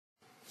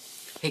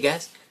Hey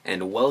guys,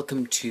 and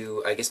welcome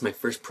to, I guess, my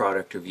first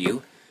product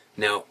review.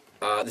 Now,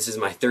 this is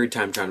my third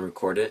time trying to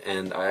record it,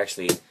 and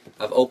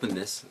I've opened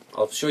this.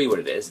 I'll show you what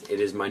it is. It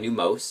is my new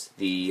mouse,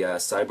 the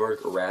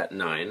Cyborg R.A.T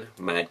 9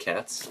 Mad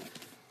Cats.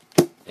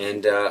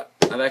 And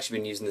I've actually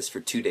been using this for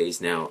 2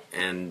 days now,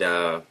 and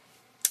I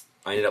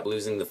ended up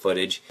losing the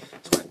footage,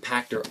 so I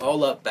packed her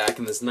all up back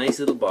in this nice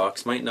little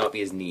box. Might not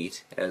be as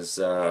neat as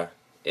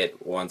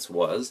it once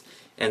was,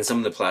 and some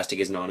of the plastic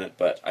isn't on it,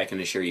 but I can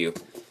assure you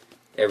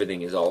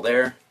everything is all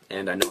there,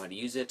 and I know how to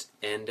use it,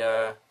 and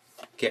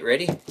get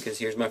ready, because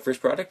here's my first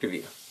product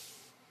review.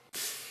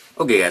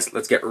 Okay guys,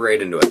 let's get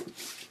right into it.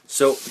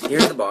 So,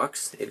 here's the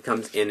box. It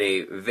comes in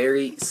a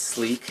very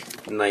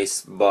sleek,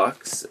 nice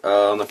box.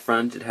 On the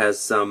front it has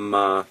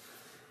some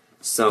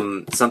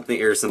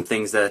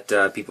things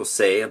that people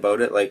say about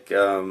it, like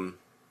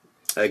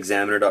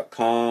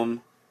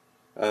Examiner.com,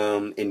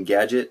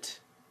 Engadget,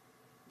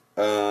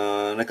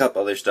 and a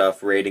couple other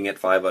stuff, rating it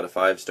 5 out of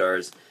 5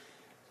 stars.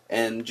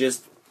 And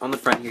just on the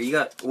front here, you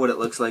got what it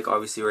looks like,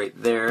 obviously, right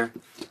there.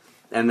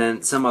 And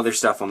then some other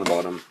stuff on the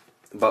bottom.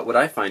 But what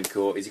I find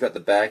cool is you got the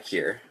back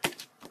here,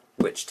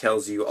 which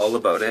tells you all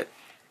about it.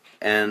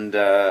 And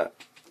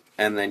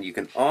then you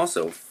can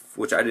also,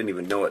 which I didn't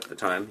even know at the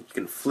time, you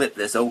can flip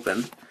this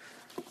open,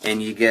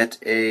 and you get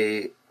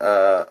a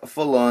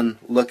full-on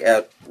look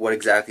at what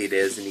exactly it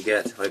is, and you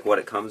get like what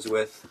it comes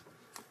with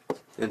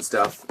and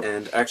stuff.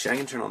 And actually, I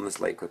can turn on this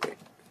light quickly,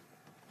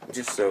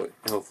 just so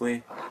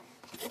hopefully.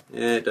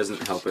 It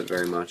doesn't help it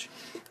very much.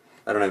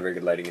 I don't have very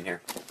good lighting in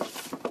here.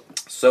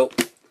 So,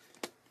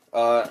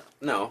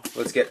 no,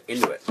 let's get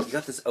into it. You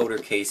got this outer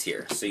case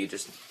here, so you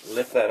just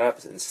lift that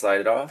up and slide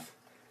it off.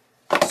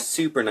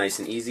 Super nice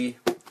and easy.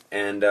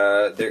 And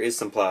there is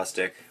some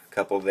plastic, a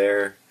couple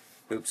there,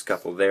 oops,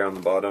 couple there on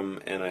the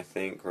bottom, and I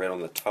think right on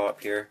the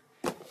top here.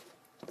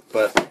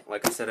 But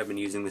like I said, I've been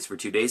using this for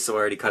 2 days, so I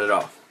already cut it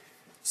off.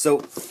 So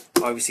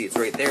obviously it's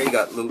right there. You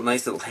got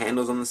nice little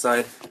handles on the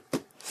side.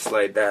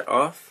 Slide that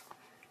off.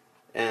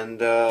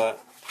 And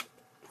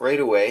right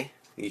away,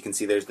 you can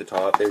see there's the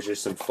top, there's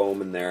just some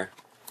foam in there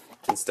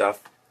and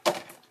stuff.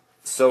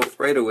 So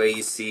right away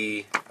you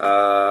see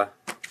a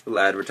little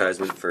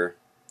advertisement for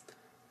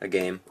a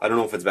game. I don't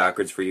know if it's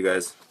backwards for you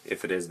guys.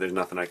 If it is, there's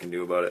nothing I can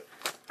do about it.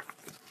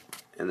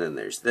 And then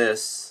there's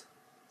this.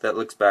 That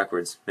looks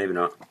backwards. Maybe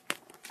not.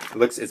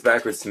 It's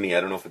backwards to me.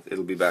 I don't know if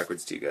it'll be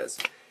backwards to you guys.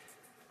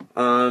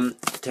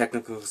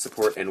 Technical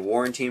support and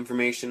warranty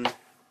information.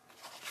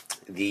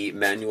 The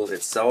manual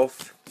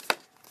itself.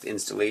 The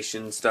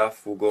installation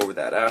stuff, we'll go over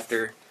that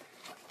after.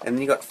 And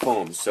then you got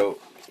foam, so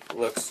it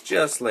looks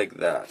just like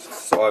that.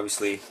 So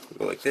obviously we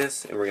go like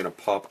this, and we're gonna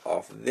pop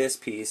off this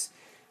piece,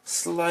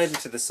 slide it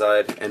to the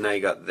side, and now you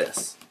got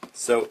this.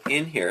 So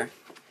in here,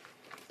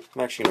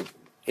 I'm actually gonna,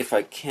 if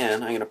I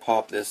can, I'm gonna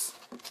pop this.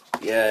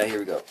 Yeah, here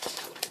we go.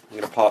 I'm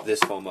gonna pop this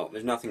foam out.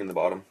 There's nothing in the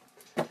bottom.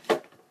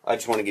 I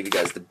just want to give you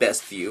guys the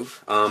best view.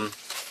 So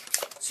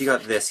you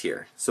got this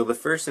here. So the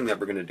first thing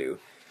that we're gonna do,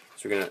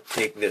 so we're going to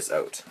take this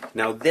out.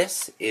 Now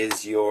this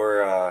is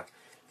your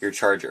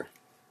charger.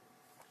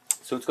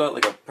 So it's got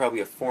like probably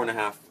a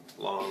 4.5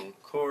 long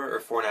cord, or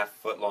 4.5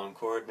 foot long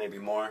cord, maybe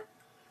more.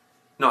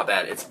 Not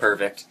bad, it's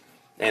perfect.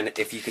 And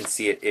if you can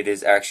see it, it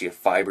is actually a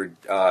fibered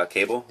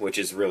cable, which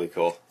is really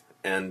cool.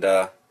 And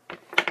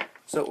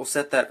so we'll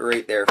set that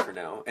right there for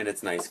now. And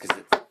it's nice because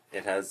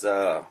it has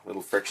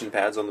little friction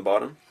pads on the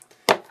bottom,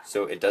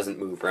 so it doesn't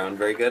move around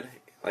very good.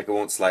 Like, it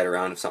won't slide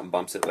around if something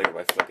bumps it. Like, if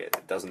I flick it,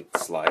 it doesn't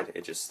slide.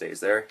 It just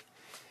stays there.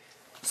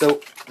 So,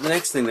 the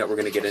next thing that we're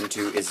going to get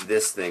into is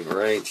this thing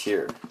right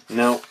here.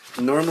 Now,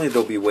 normally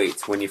there'll be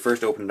weights. When you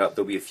first open it up,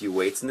 there'll be a few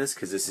weights in this,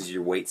 because this is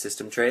your weight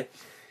system tray.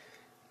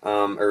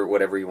 Or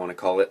whatever you want to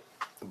call it.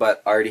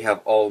 But I already have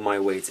all my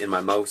weights in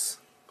my mouse,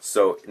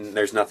 so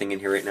there's nothing in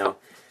here right now.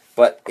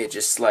 But it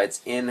just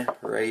slides in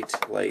right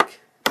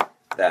like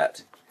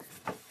that.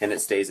 And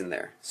it stays in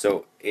there.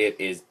 So, it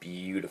is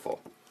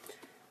beautiful.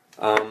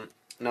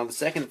 Now the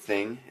second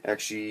thing,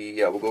 actually,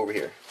 yeah, we'll go over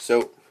here.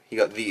 So, you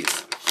got these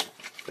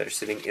that are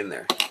sitting in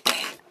there.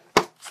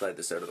 Slide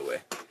this out of the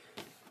way.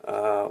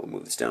 We'll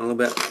move this down a little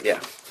bit. Yeah.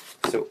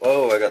 So,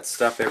 oh, I got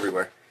stuff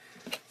everywhere.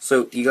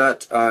 So, you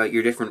got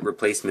your different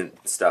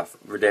replacement stuff,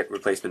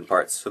 replacement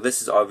parts. So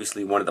this is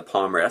obviously one of the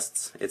palm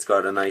rests. It's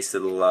got a nice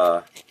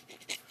little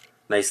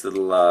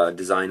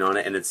design on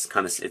it, and it's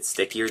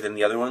stickier than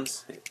the other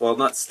ones. Well,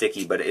 not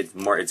sticky, but it's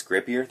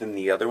grippier than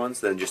the other ones,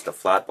 than just a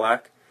flat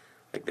black.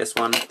 Like this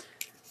one,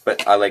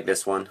 but I like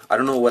this one. I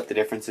don't know what the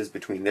difference is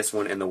between this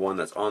one and the one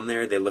that's on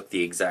there. They look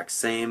the exact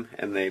same,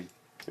 and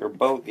they're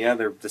both, yeah,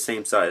 they're the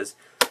same size.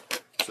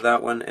 So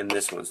that one and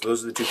this one. So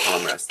those are the two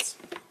palm rests.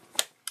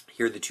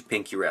 Here are the two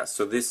pinky rests.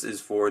 So this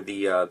is for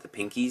the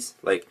pinkies.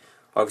 Like,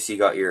 obviously you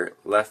got your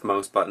left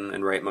mouse button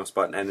and right mouse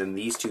button, and then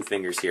these two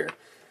fingers here.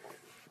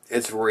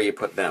 It's where you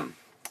put them.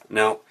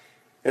 Now,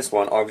 this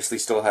one obviously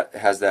still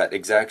has that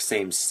exact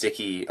same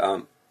sticky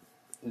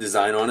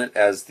design on it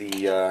as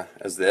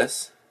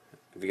this,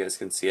 if you guys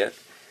can see it.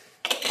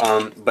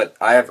 But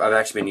I've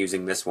actually been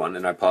using this one,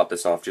 and I popped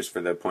this off just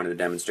for the point of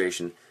the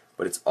demonstration.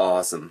 But it's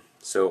awesome.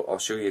 So I'll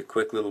show you a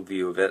quick little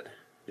view of it,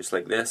 just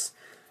like this.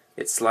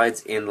 It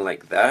slides in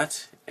like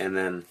that, and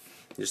then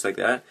just like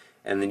that,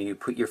 and then you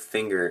put your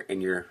finger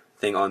and your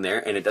thing on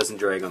there, and it doesn't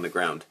drag on the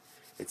ground.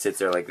 It sits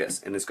there like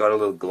this, and it's got a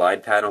little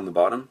glide pad on the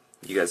bottom.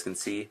 You guys can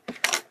see.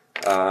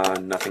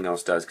 Nothing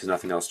else does, because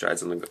nothing else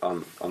strides on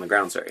the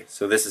ground. Sorry.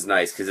 So this is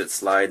nice because it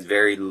slides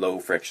very low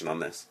friction on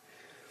this.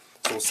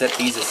 So we'll set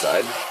these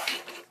aside.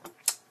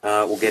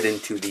 We'll get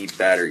into the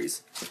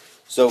batteries.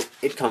 So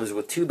it comes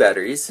with 2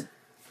 batteries,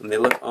 and they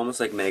look almost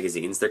like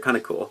magazines. They're kind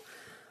of cool.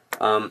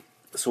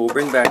 So we'll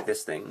bring back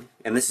this thing,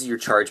 and this is your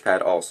charge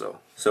pad also.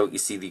 So you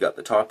see you got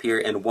the top here,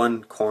 and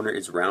one corner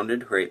is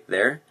rounded right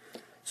there,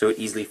 so it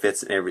easily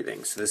fits in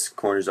everything. So this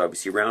corner is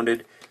obviously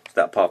rounded, so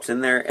that pops in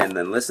there, and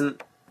then listen,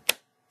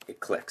 it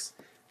clicks.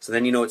 So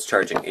then you know it's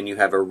charging, and you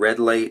have a red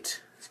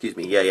light,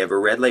 you have a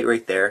red light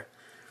right there,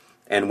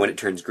 and when it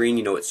turns green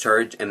you know it's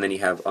charged, and then you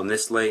have on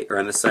this light, or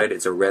on this side,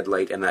 it's a red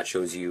light, and that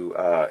shows you,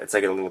 it's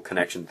like a little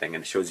connection thing,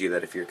 and it shows you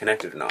that if you're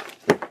connected or not.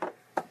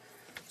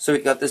 So we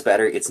got this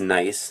battery, it's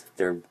nice,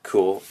 they're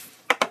cool.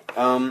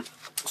 So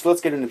let's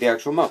get into the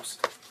actual mouse.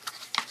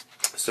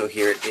 So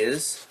here it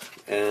is,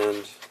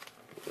 and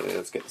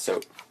let's get this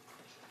out.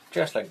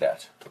 Just like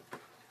that.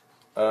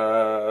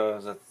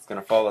 That's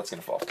gonna fall, that's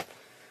gonna fall.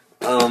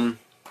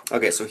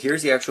 Okay, so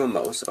here's the actual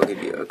mouse. I'll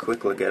give you a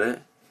quick look at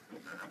it.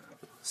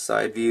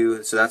 Side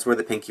view, so that's where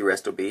the pinky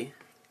rest will be.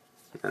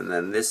 And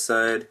then this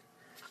side,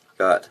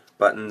 got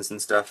buttons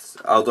and stuff.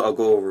 I'll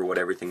go over what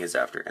everything is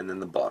after. And then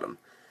the bottom.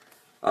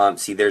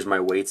 See, there's my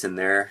weights in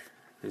there.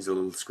 There's a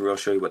little screw. I'll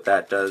show you what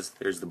that does.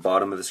 There's the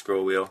bottom of the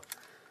scroll wheel.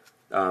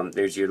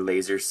 There's your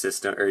laser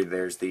system, or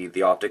there's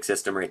the optic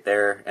system right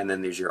there, and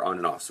then there's your on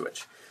and off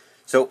switch.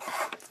 So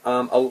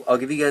I'll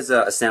give you guys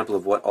a sample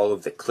of what all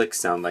of the clicks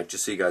sound like,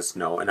 just so you guys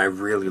know. And I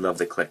really love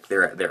the click.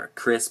 They're a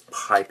crisp,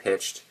 high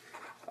pitched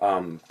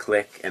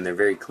click, and they're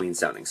very clean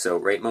sounding. So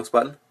right mouse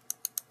button.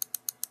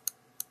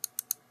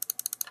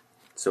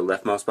 So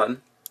left mouse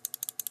button.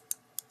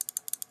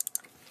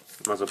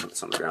 Might as well put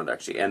this on the ground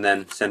actually. And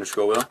then center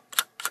scroll wheel.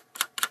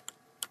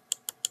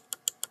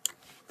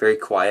 Very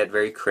quiet,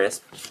 very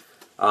crisp.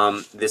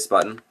 This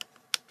button,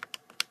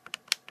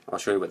 I'll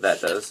show you what that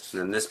does.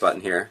 And then this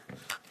button here,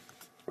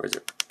 where is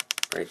it?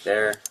 Right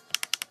there.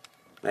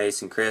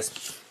 Nice and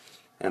crisp.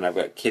 And I've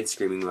got kids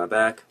screaming in my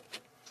back.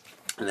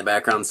 In the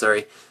background,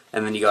 sorry.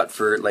 And then you got,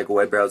 for like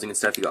web browsing and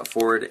stuff, you got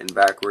forward and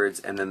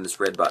backwards, and then this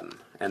red button.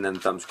 And then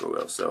thumb scroll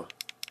wheel. So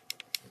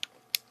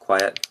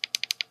quiet.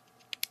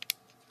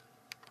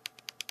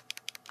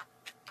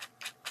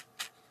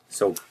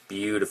 So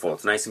beautiful.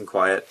 It's nice and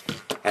quiet.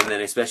 And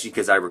then especially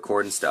because I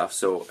record and stuff,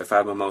 so if I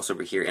have my mouse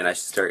over here and I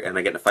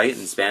get in a fight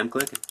and spam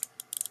click,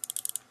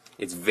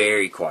 it's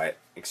very quiet,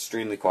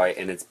 extremely quiet,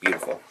 and it's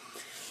beautiful.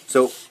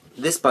 So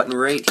this button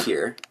right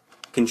here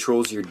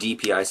controls your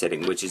DPI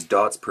setting, which is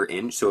dots per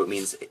inch. So it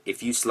means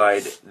if you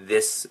slide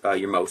this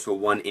your mouse for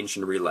 1 inch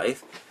in real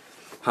life,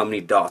 how many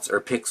dots or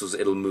pixels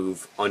it'll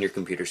move on your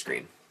computer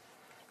screen.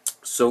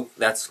 So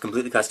that's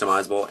completely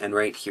customizable, and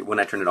right here when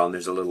I turn it on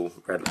there's a little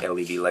red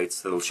LED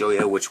lights that'll show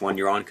you which one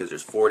you're on, because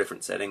there's 4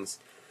 different settings.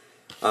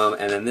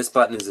 And then this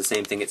button is the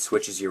same thing. It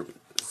switches your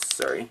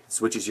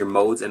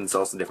modes, and it's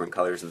also different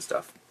colors and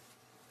stuff.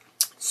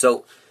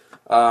 So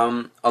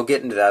I'll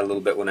get into that a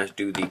little bit when I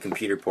do the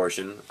computer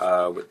portion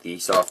with the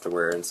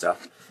software and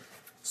stuff.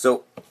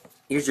 So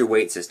here's your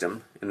weight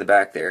system in the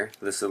back there,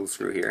 this little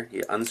screw here.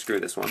 You unscrew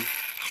this one,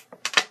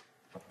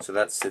 so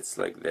that sits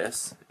like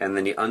this, and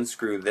then you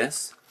unscrew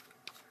this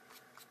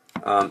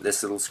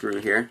this little screw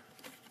here,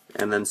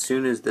 and then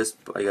soon as this,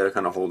 I gotta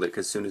kind of hold it,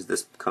 because soon as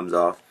this comes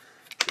off,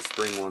 the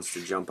spring wants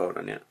to jump out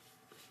on it.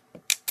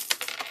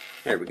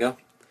 There we go.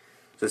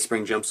 So the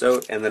spring jumps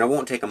out, and then I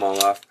won't take them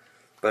all off,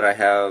 but I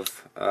have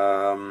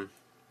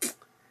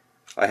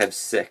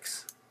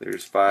 6.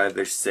 There's 5,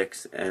 there's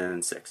 6,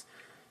 and 6.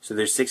 So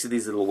there's 6 of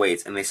these little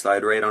weights, and they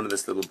slide right onto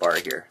this little bar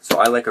here. So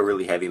I like a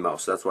really heavy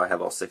mouse, so that's why I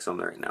have all 6 on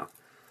there right now.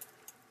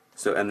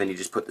 So, and then you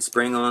just put the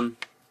spring on,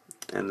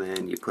 and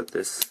then you put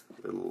this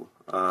little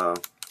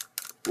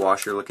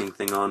washer looking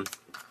thing on,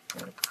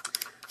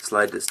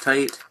 slide this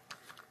tight,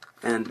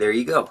 and there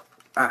you go.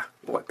 Ah,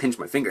 oh, I pinched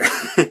my finger.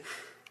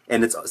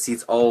 And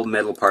it's all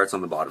metal parts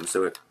on the bottom,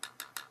 so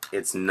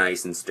it's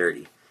nice and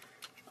sturdy.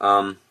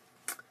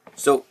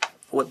 So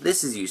what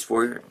this is used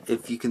for,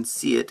 if you can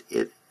see it,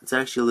 it's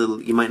actually a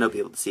little, you might not be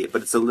able to see it,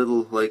 but it's a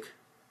little like,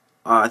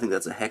 I think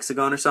that's a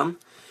hexagon or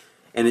something,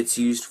 and it's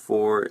used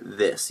for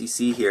this. You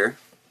see here,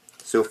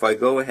 so if I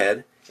go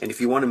ahead, and if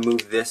you want to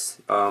move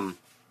this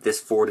this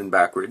forward and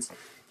backwards,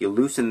 you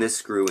loosen this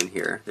screw in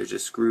here. There's a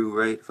screw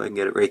right, if I can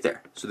get it right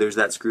there. So there's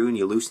that screw, and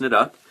you loosen it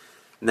up,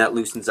 and that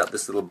loosens up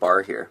this little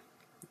bar here.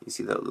 You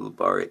see that little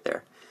bar right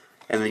there.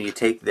 And then you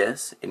take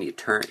this and you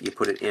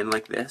put it in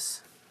like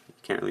this. You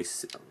can't really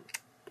see,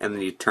 and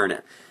then you turn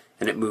it,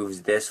 and it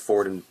moves this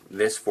forward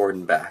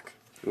and back.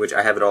 Which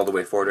I have it all the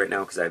way forward right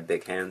now because I have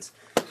big hands.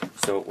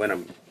 So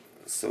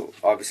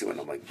obviously when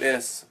I'm like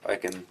this, I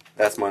can.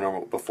 That's my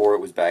normal. Before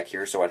it was back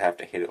here, so I'd have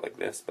to hit it like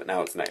this. But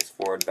now it's nice,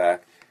 forward,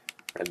 back,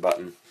 red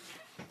button,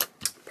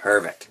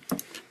 perfect.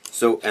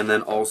 So, and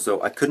then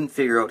also, I couldn't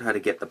figure out how to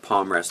get the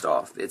palm rest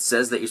off. It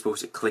says that you're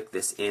supposed to click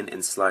this in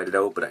and slide it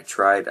out, but I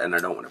tried and I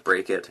don't want to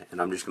break it,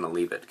 and I'm just going to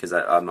leave it because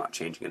I'm not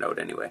changing it out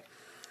anyway.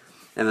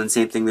 And then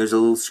same thing, there's a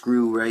little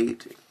screw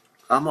right,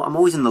 I'm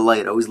always in the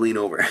light, I always lean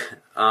over.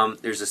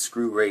 There's a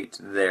screw right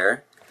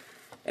there,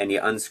 and you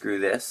unscrew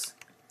this,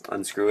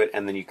 unscrew it,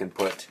 and then you can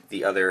put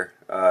the other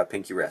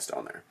pinky rest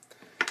on there.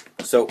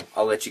 So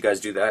I'll let you guys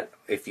do that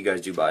if you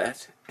guys do buy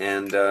it.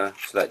 And so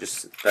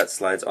that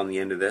slides on the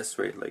end of this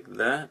right like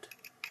that,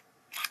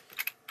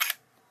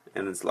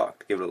 and it's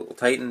locked. Give it a little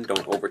tighten,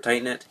 don't over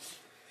tighten it.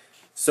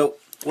 So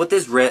what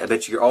this red, I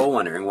bet you're all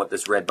wondering what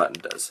this red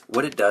button does.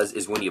 What it does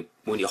is when you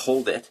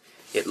hold it,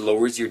 it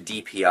lowers your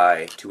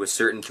DPI to a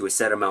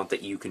set amount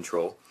that you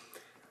control,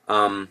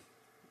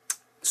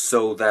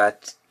 so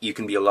that you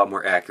can be a lot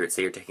more accurate.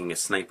 Say you're taking a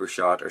sniper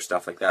shot or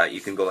stuff like that,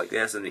 you can go like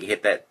this and then you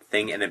hit that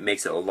thing and it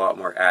makes it a lot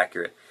more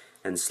accurate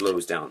and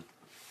slows down.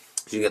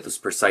 So you get those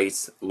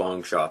precise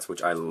long shots,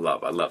 which I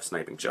love. I love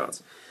sniping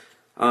shots.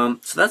 So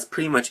that's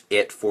pretty much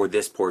it for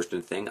this portion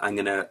of the thing.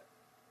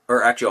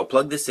 I'll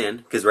plug this in,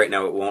 because right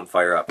now it won't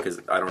fire up because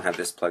I don't have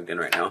this plugged in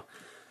right now.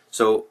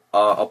 So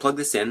I'll plug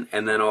this in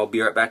and then I'll be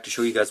right back to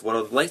show you guys what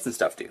all the lights and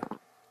stuff do.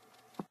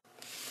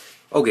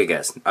 Okay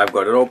guys, I've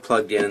got it all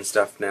plugged in and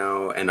stuff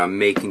now, and I'm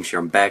making sure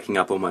I'm backing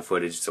up all my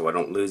footage so I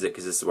don't lose it,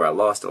 because this is where I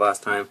lost it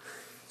last time.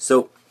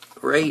 So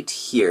right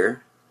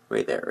here,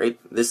 right there, right,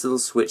 this little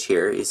switch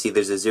here, you see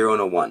there's a 0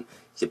 and a 1.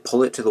 You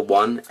pull it to the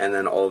 1 and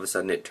then all of a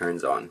sudden it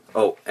turns on.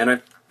 Oh, and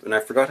I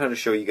forgot how to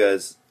show you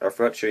guys, how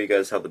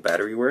the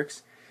battery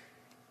works.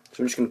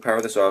 So I'm just going to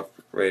power this off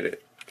right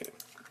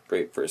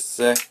for a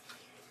sec.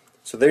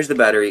 So there's the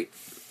battery,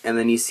 and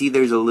then you see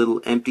there's a little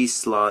empty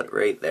slot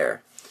right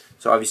there.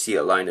 So obviously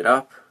you line it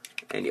up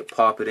and you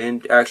pop it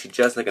in, actually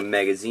just like a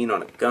magazine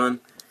on a gun.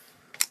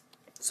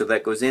 So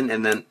that goes in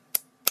and then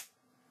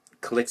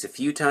clicks a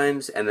few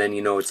times and then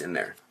you know it's in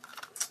there.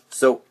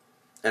 So,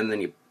 and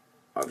then you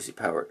obviously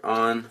power it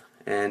on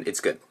and it's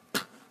good.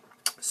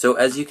 So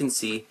as you can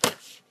see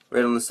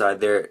right on the side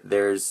there,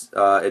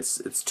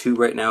 it's 2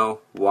 right now,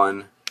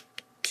 1,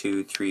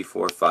 2, 3,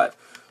 4, 5.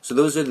 So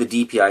those are the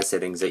DPI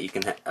settings that you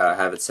can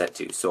have it set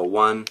to. So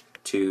 1,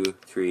 2,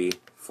 3,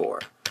 4.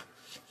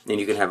 And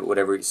you can have it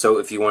whatever. So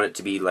if you want it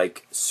to be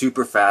like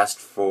super fast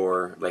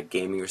for like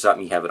gaming or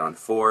something, you have it on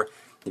 4.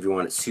 If you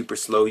want it super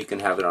slow, you can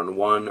have it on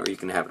 1, or you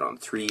can have it on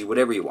 3,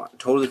 whatever you want.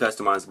 Totally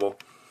customizable.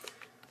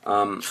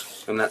 And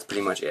that's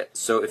pretty much it.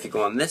 So if you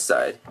go on this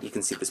side, you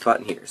can see this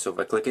button here. So if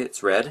I click it,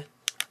 it's red,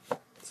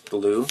 it's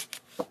blue,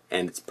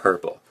 and it's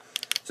purple.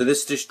 So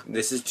this is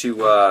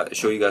to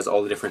show you guys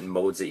all the different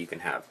modes that you can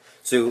have.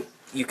 So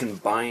you can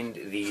bind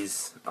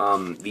these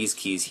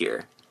keys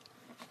here,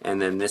 and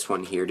then this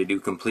one here to do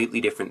completely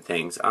different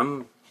things.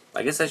 I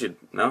guess I should,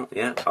 no,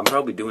 yeah, I'm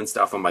probably doing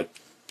stuff on my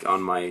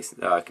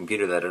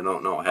computer that I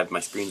don't know. I have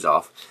my screens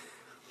off.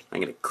 I'm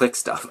gonna click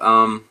stuff.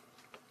 So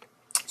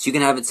you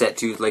can have it set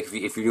to, like,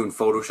 if you're doing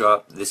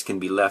Photoshop, this can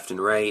be left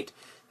and right.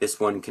 This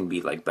one can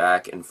be like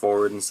back and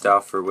forward and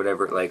stuff, or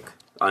whatever, like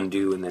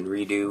undo and then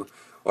redo.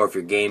 Or if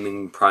you're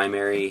gaming,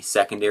 primary,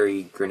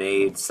 secondary,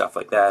 grenade, stuff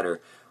like that,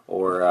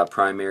 or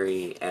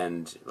primary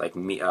and like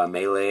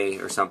melee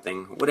or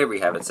something, whatever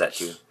you have it set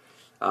to.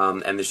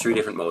 And there's 3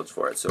 different modes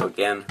for it. So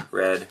again,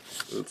 red,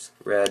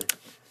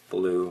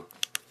 blue,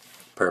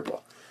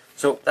 purple.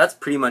 So that's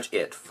pretty much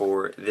it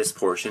for this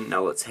portion.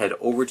 Now let's head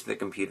over to the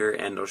computer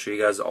and I'll show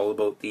you guys all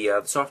about the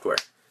software.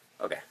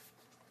 Okay.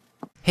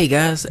 Hey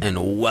guys,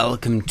 and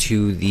welcome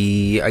to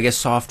the, I guess,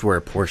 software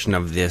portion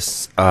of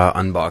this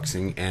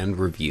unboxing and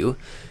review.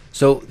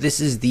 So this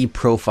is the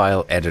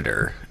profile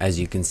editor. As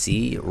you can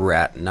see,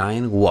 R.A.T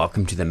 9,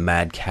 welcome to the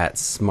Mad Cat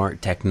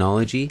Smart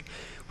Technology.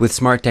 With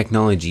smart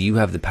technology, you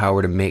have the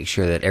power to make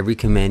sure that every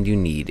command you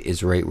need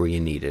is right where you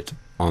need it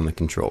on the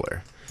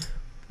controller.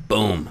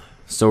 Boom.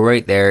 So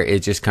right there,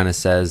 it just kind of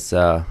says,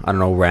 I don't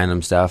know,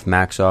 random stuff,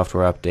 Mac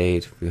software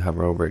update. If you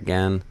hover over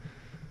again,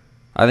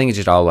 I think it's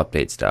just all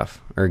update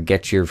stuff, or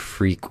get your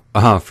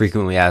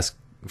frequently asked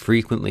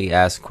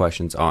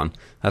questions on.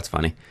 That's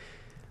funny.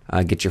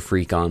 Get your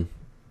freak on.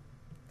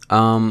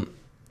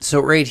 So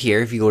right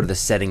here, if you go to the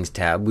settings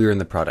tab, we're in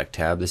the product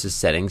tab. This is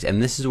settings,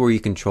 and this is where you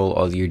control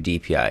all your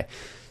DPI.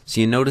 So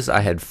you notice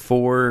I had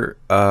four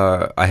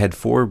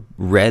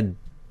red,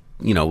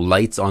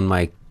 lights on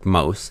my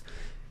mouse.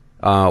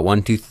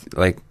 1, 2,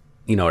 like,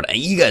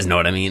 you guys know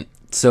what I mean.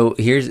 So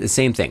here's the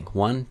same thing.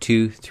 1,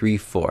 2, 3,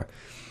 4.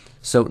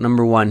 So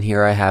number 1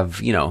 here, I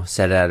have,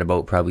 set at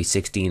about probably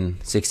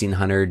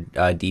 1600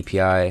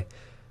 DPI,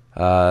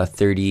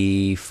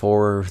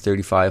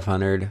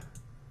 3500.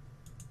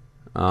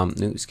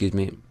 Excuse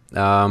me.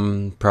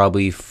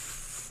 Probably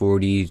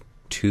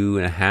 42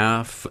 and a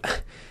half.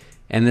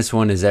 And this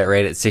one is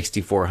right at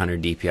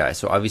 6400 DPI.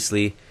 So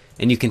obviously,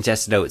 and you can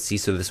test it out. See,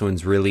 so this one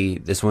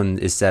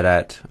is set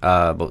at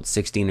about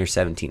 16 or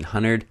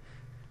 1700.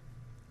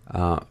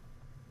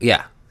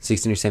 Yeah,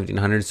 16 or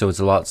 1700. So it's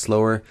a lot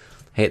slower.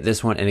 Hit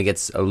this one and it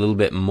gets a little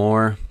bit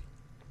more.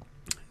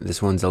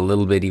 This one's a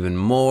little bit even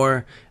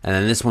more, and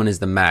then this one is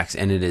the max,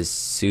 and it is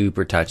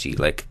super touchy.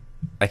 Like,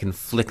 I can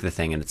flick the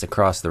thing and it's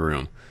across the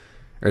room,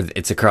 or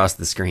it's across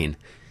the screen.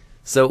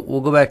 So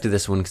we'll go back to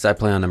this one because I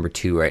play on number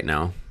 2 right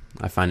now.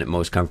 I find it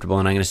most comfortable,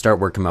 and I'm going to start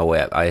working my way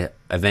up.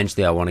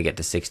 Eventually I want to get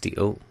to 60.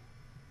 Oh,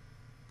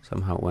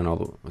 somehow it went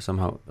all the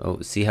somehow.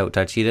 Oh, see how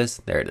touchy it is?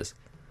 There it is.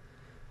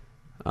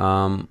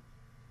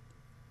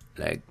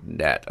 Like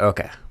that.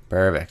 Okay,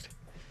 perfect.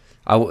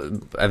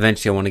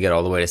 Eventually I want to get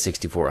all the way to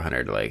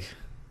 6400. Like,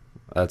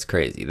 that's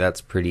crazy.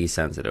 That's pretty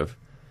sensitive.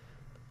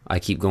 I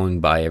keep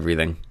going by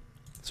everything.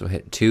 So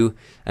hit 2,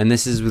 and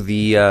this is with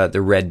the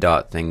red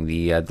dot thing,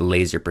 the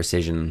laser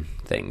precision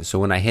thing. So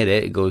when I hit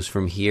it, it goes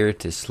from here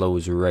to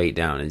slows right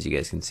down, as you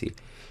guys can see.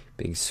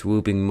 Big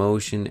swooping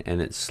motion,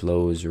 and it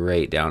slows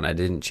right down. I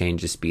didn't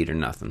change the speed or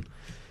nothing.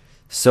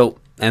 So,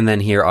 and then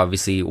here,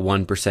 obviously,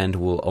 1%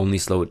 will only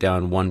slow it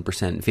down 1%,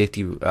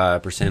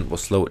 50% will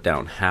slow it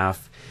down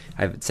half.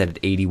 I have it set at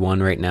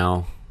 81 right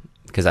now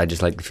because I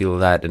just like the feel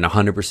of that, and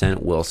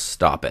 100% will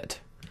stop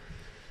it.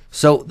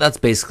 So that's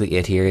basically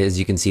it here. As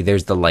you can see,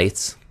 there's the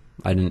lights.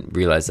 I didn't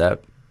realize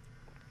that.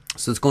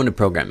 So let's go into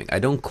programming. I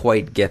don't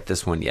quite get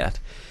this one yet,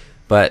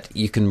 but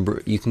you can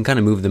kind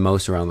of move the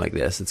mouse around like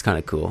this. It's kind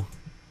of cool.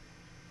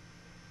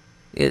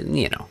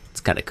 It's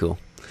kind of cool.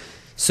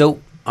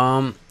 So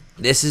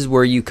this is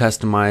where you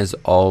customize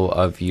all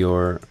of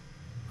your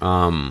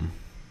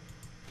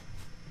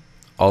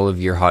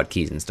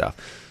hotkeys and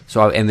stuff.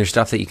 So, and there's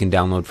stuff that you can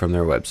download from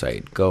their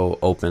website. Go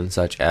open,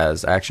 such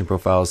as Action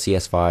Profiles,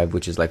 CS5,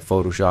 which is like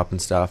Photoshop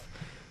and stuff.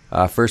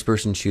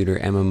 First-person shooter,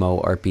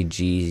 MMO,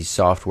 RPG,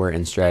 software,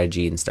 and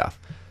strategy and stuff.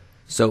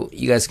 So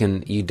you guys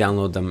you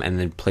download them and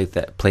then place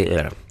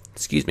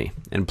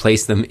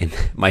them in.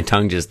 My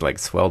tongue just like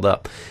swelled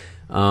up.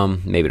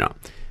 Maybe not.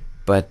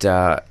 But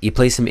you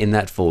place them in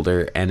that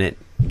folder, and it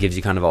gives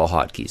you kind of all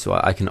hotkeys. So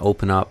I can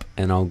open up,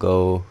 and I'll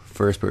go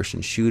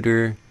first-person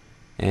shooter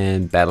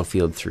and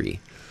Battlefield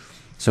 3.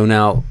 So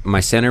now my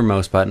center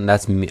mouse button,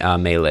 that's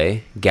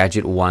melee.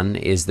 Gadget 1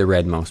 is the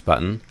red mouse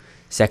button.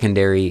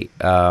 Secondary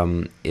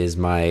is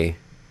my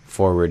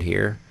forward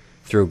here.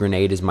 Throw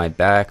grenade is my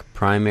back.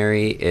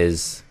 Primary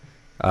is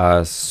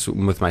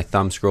with my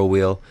thumb scroll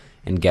wheel.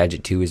 And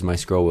gadget 2 is my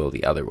scroll wheel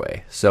the other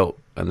way. So,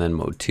 and then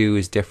mode 2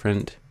 is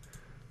different.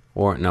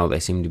 Or no,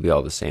 they seem to be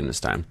all the same this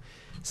time.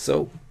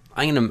 So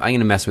I'm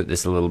gonna mess with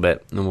this a little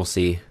bit, and then we'll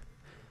see.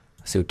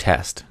 So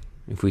test.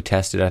 If we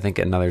test it, I think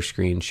another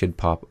screen should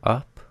pop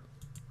up.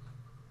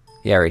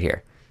 Yeah, right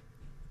here.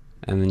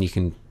 And then you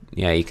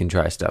can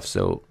try stuff.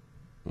 So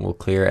we'll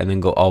clear and then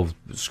go all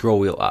scroll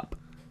wheel up.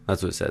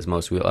 That's what it says.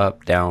 Mouse wheel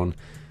up, down,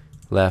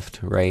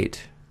 left,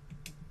 right,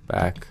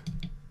 back.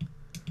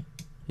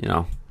 You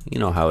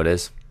know how it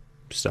is.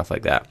 Stuff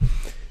like that.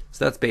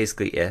 So that's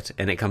basically it.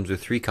 And it comes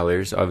with 3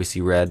 colors, obviously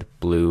red,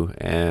 blue,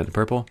 and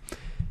purple.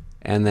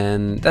 And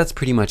then that's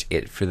pretty much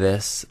it for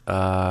this.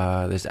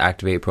 This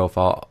activate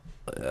profile.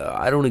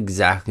 I don't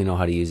exactly know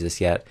how to use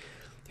this yet.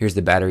 Here's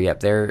the battery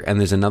up there, and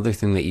there's another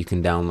thing that you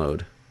can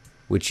download,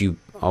 which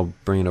I'll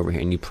bring it over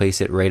here, and you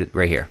place it right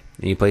here,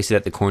 and you place it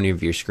at the corner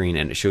of your screen,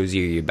 and it shows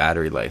you your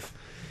battery life.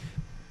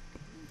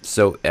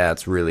 So yeah,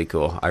 it's really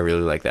cool. I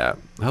really like that.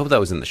 I hope that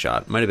was in the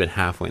shot. Might have been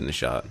halfway in the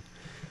shot.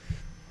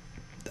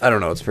 I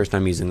don't know. It's the first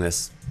time using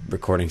this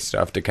recording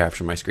stuff to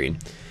capture my screen.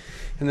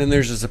 And then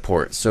there's the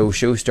support. So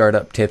show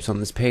startup tips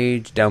on this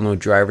page, download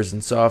drivers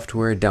and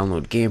software,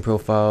 download game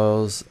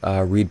profiles,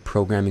 read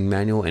programming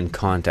manual, and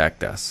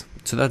contact us.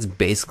 So that's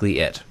basically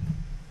it.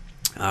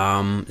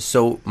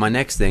 So my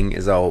next thing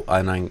is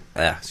I'm going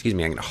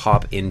to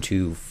hop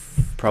into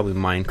probably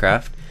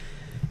Minecraft,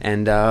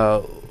 and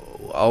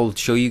I'll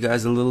show you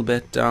guys a little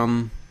bit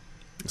some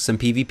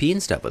PvP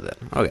and stuff with it.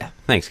 Okay,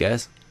 thanks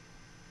guys.